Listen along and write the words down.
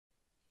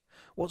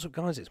What's up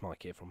guys, it's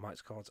Mike here from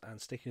Mike's Cards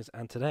and Stickers,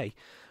 and today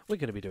we're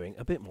going to be doing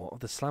a bit more of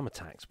the Slam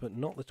Attax, but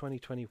not the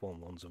 2021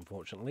 ones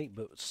unfortunately,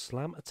 but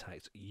Slam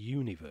Attax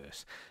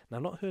Universe. Now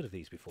I've not heard of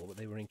these before, but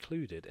they were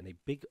included in a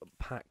big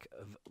pack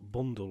of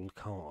bundled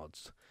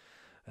cards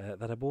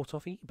that I bought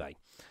off eBay.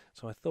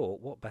 So I thought,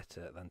 what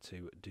better than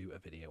to do a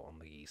video on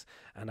these,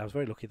 and I was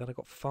very lucky that I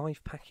got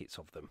 5 packets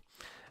of them,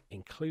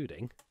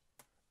 including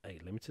a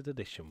limited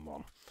edition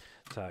one.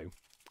 So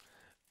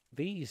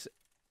these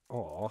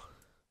are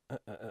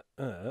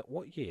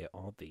what year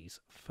are these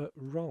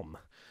from?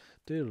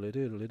 Doodly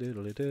doodly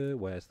doodly doo.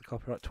 Where's the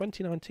copyright?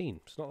 2019.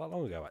 It's not that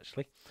long ago,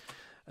 actually.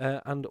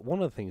 And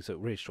one of the things that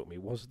really struck me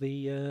was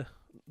the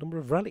number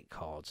of relic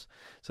cards.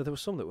 So there were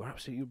some that were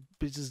absolutely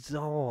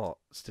bizarre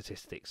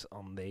statistics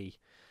on the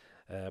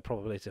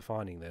probability of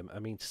finding them. I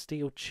mean,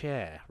 steel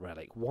chair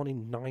relic, 1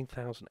 in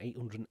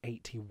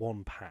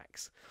 9,881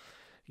 packs.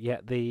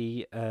 Yet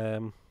the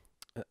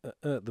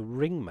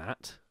ring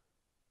mat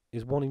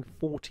is 1 in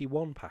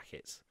 41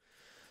 packets.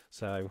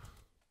 So,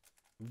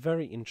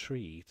 very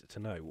intrigued to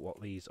know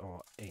what these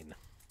are in.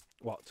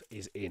 What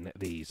is in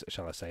these,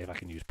 shall I say, if I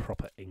can use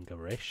proper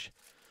English.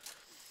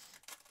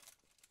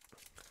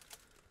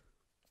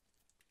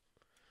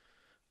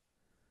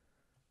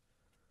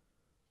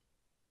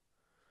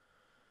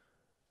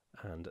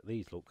 And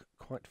these look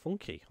quite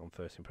funky on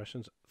first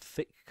impressions.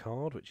 Thick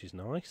card, which is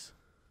nice.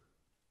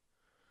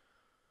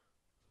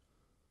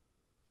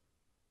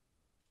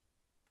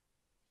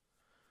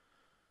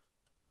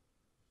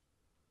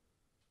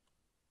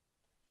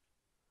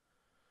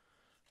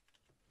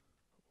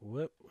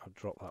 Whoop, I'll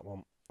drop that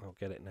one. I'll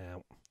get it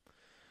now.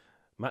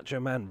 Macho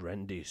Man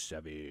Randy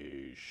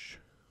Savage.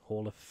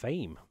 Hall of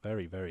Fame.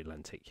 Very, very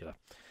lenticular.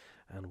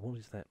 And what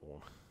is that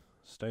one?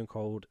 Stone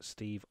Cold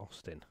Steve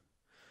Austin.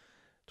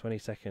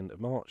 22nd of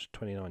March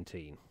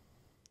 2019.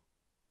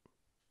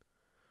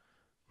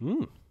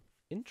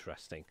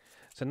 Interesting.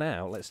 So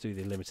now let's do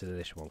the limited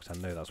edition one, because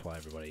I know that's what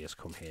everybody has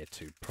come here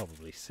to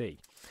probably see,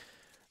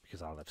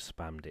 because I'll have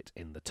spammed it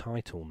in the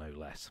title no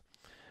less.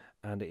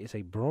 And it is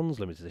a bronze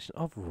limited edition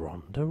of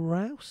Ronda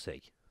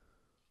Rousey.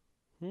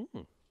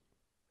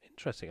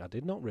 Interesting. I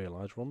did not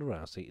realise Ronda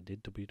Rousey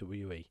did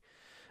WWE.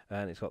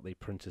 And it's got the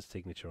printer's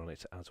signature on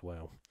it as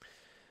well.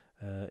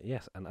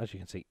 Yes, and as you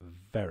can see,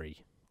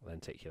 very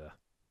lenticular.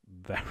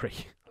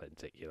 Very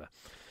lenticular.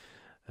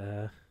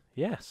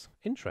 Yes,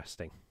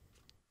 interesting.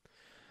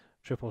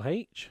 Triple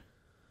H.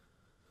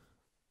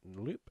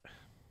 Loop.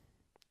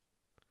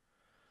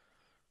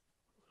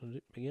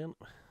 Loop again.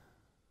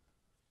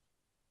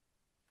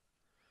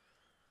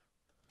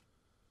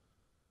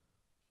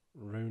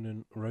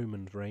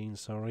 Roman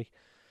Reigns, sorry.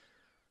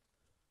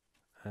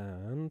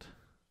 And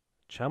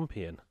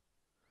champion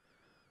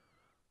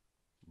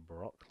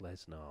Brock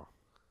Lesnar.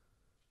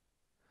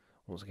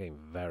 Once again,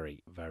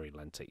 very, very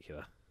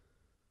lenticular.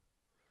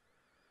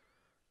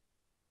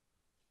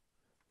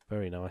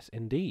 Very nice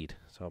indeed.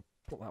 So I'll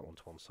put that one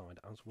to one side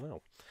as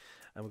well.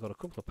 And we've got a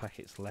couple of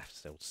packets left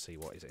still to see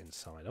what is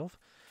inside of.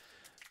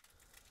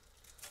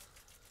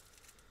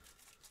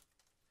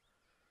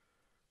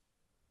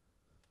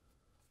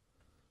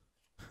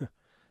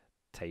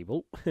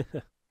 Table.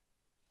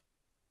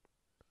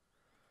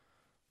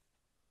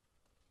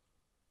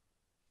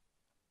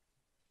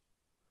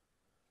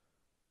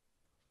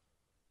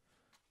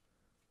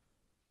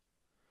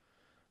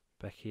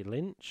 Becky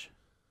Lynch.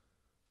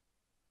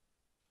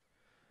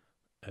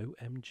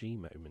 OMG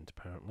moment,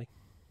 apparently.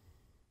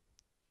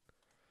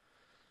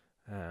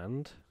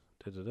 And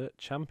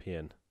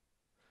champion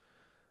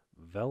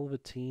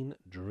Velveteen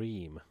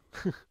Dream.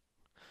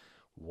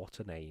 What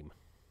a name.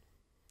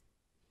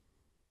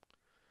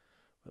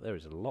 But there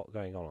is a lot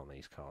going on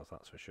these cards,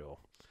 that's for sure.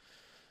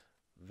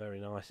 Very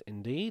nice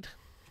indeed.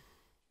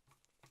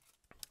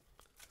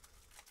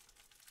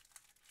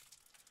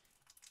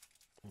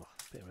 Oh,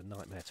 a bit of a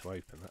nightmare to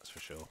open, that's for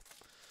sure.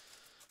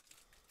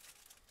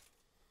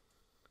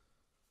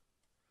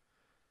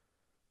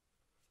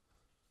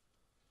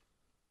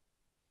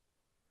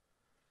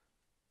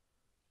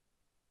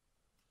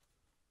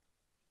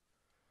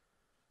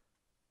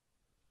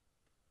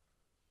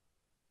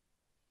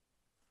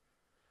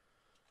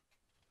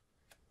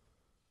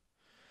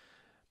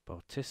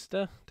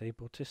 Bautista, Dave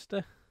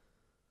Bautista.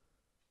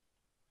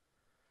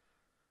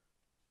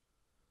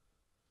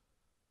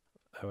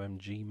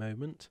 OMG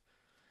moment.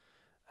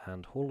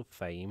 And Hall of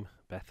Fame,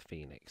 Beth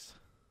Phoenix.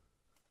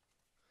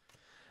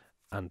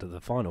 And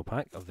the final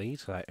pack of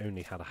these, I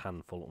only had a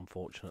handful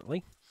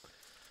unfortunately.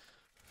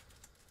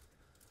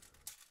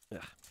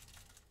 Ugh.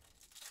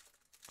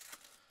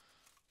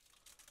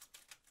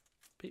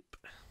 Beep.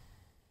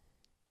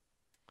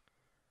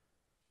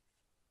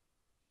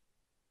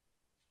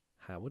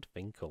 Howard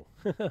Finkel.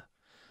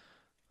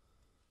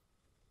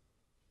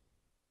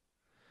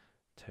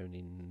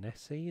 Tony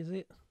Nessie, is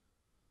it?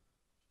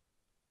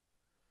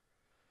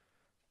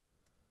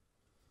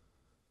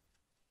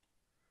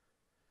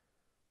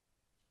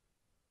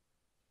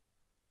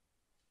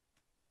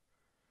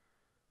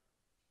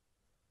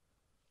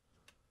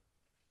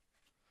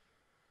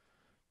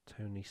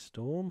 Tony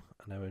Storm,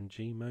 an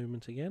OMG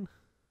moment again.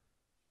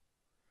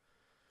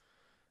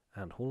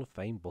 And Hall of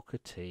Fame Booker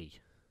T.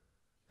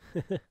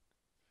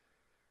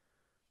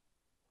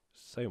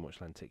 So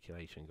much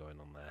lenticulation going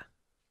on there.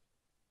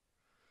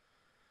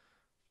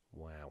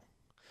 Wow.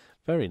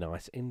 Very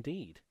nice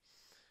indeed.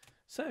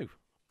 So,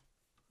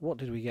 what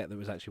did we get that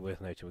was actually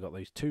worth noting? We got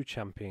those 2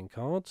 champion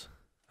cards.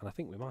 And I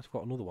think we might have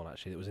got another one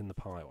actually that was in the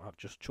pile. I've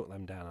just chucked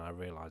them down and I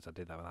realised I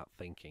did that without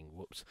thinking.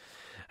 Whoops.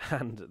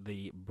 And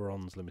the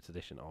bronze limited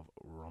edition of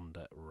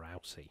Ronda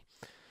Rousey.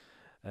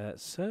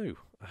 So,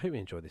 I hope you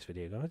enjoyed this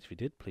video, guys. If you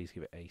did, please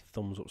give it a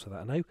thumbs up so that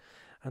I know.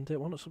 And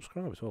why not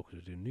subscribe as well,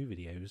 because we do new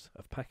videos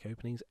of pack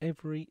openings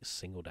every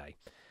single day.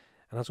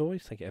 And as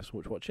always, thank you ever so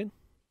much for watching.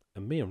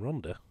 And me and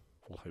Ronda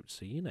will hope to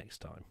see you next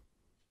time.